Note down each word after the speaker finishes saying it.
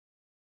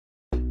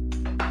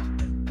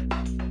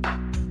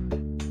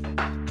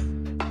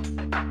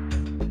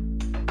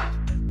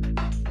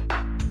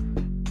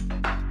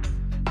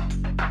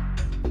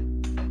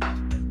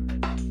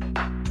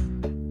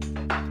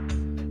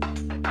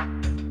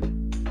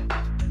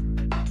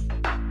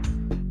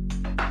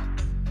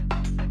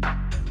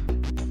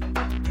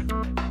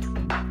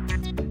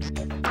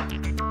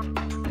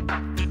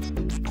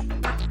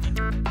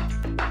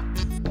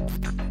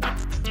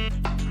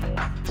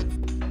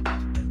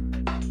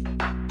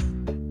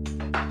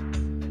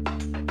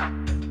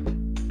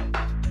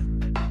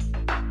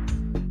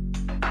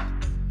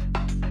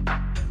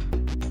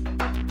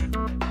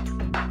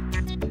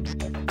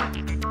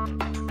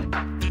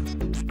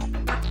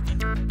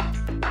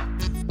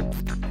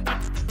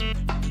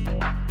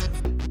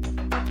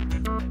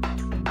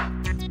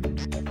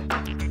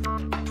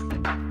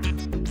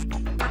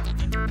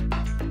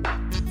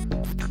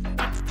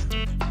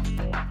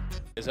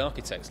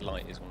architects,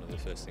 light is one of the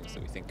first things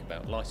that we think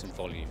about. Light and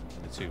volume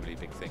are the two really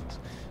big things.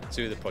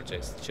 Two of the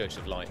projects, the Church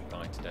of Light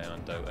by Tadeo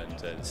Ando and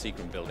the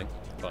Seagram building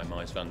by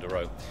Mies van der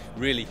Rohe,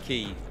 really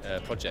key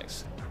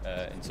projects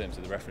in terms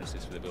of the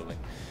references for the building.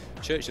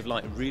 Church of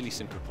Light, really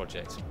simple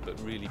project, but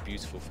really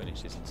beautiful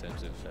finishes in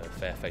terms of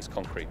fair face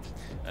concrete,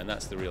 and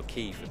that's the real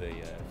key for the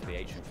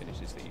atrium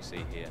finishes that you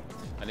see here.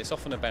 And it's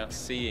often about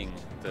seeing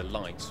the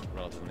light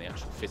rather than the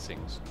actual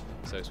fittings,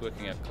 so it's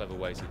working out clever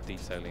ways of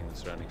detailing the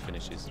surrounding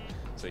finishes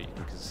so you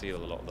can conceal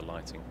a lot of the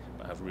lighting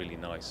but have really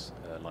nice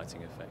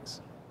lighting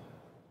effects.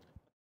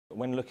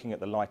 When looking at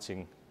the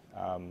lighting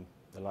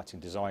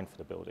design for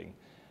the building,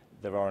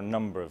 there are a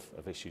number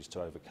of issues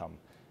to overcome.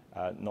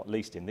 Not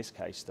least in this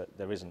case that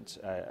there isn't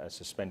a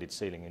suspended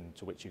ceiling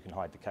into which you can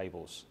hide the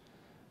cables.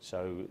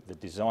 So the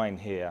design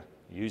here,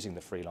 using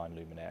the Freeline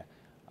luminaire,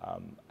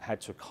 had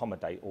to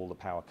accommodate all the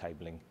power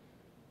cabling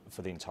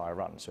for the entire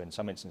run. So in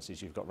some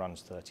instances you've got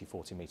runs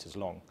 30-40 metres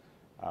long,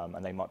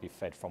 and they might be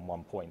fed from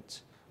one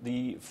point.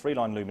 The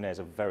Freeline luminaire is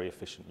a very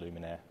efficient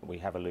luminaire. We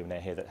have a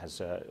luminaire here that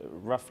has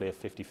roughly a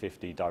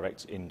 50-50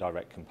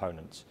 direct-indirect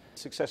component. A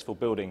successful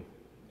building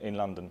in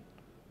London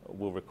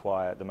will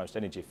require the most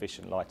energy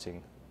efficient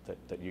lighting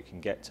that you can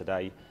get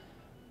today,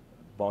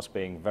 whilst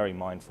being very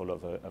mindful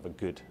of a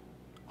good,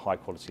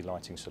 high-quality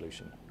lighting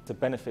solution. The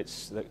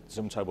benefits that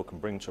Zumtobel can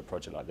bring to a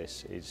project like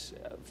this is,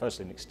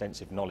 firstly, an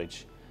extensive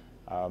knowledge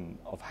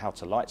of how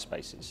to light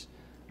spaces,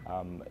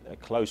 a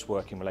close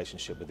working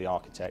relationship with the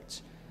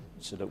architect,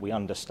 so that we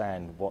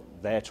understand what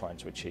they're trying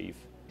to achieve,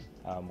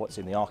 what's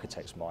in the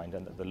architect's mind,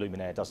 and that the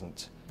luminaire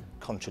doesn't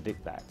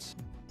contradict that.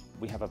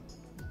 We have a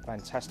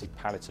fantastic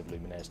palette of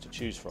luminaires to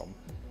choose from.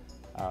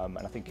 And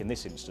I think in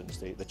this instance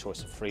the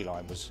choice of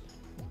Freeline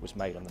was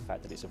made on the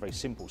fact that it's a very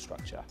simple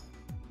structure,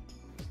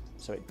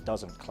 so it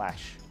doesn't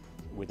clash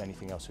with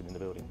anything else within the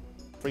building.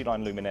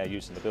 Freeline luminaire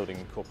used in the building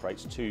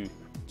incorporates two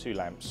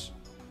lamps,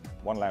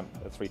 one lamp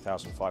at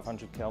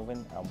 3,500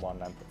 Kelvin and one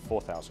lamp at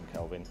 4,000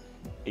 Kelvin,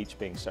 each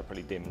being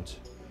separately dimmed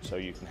so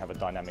you can have a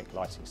dynamic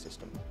lighting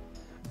system.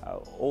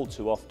 All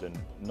too often,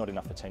 not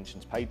enough attention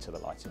is paid to the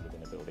lighting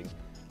within a building,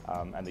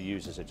 and the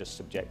users are just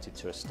subjected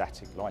to a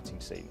static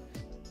lighting scene.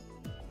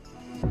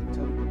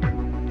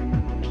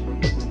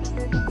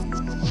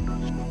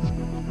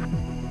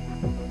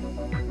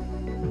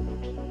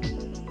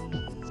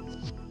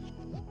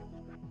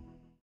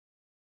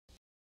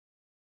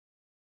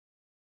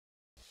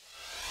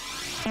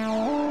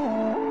 Wow.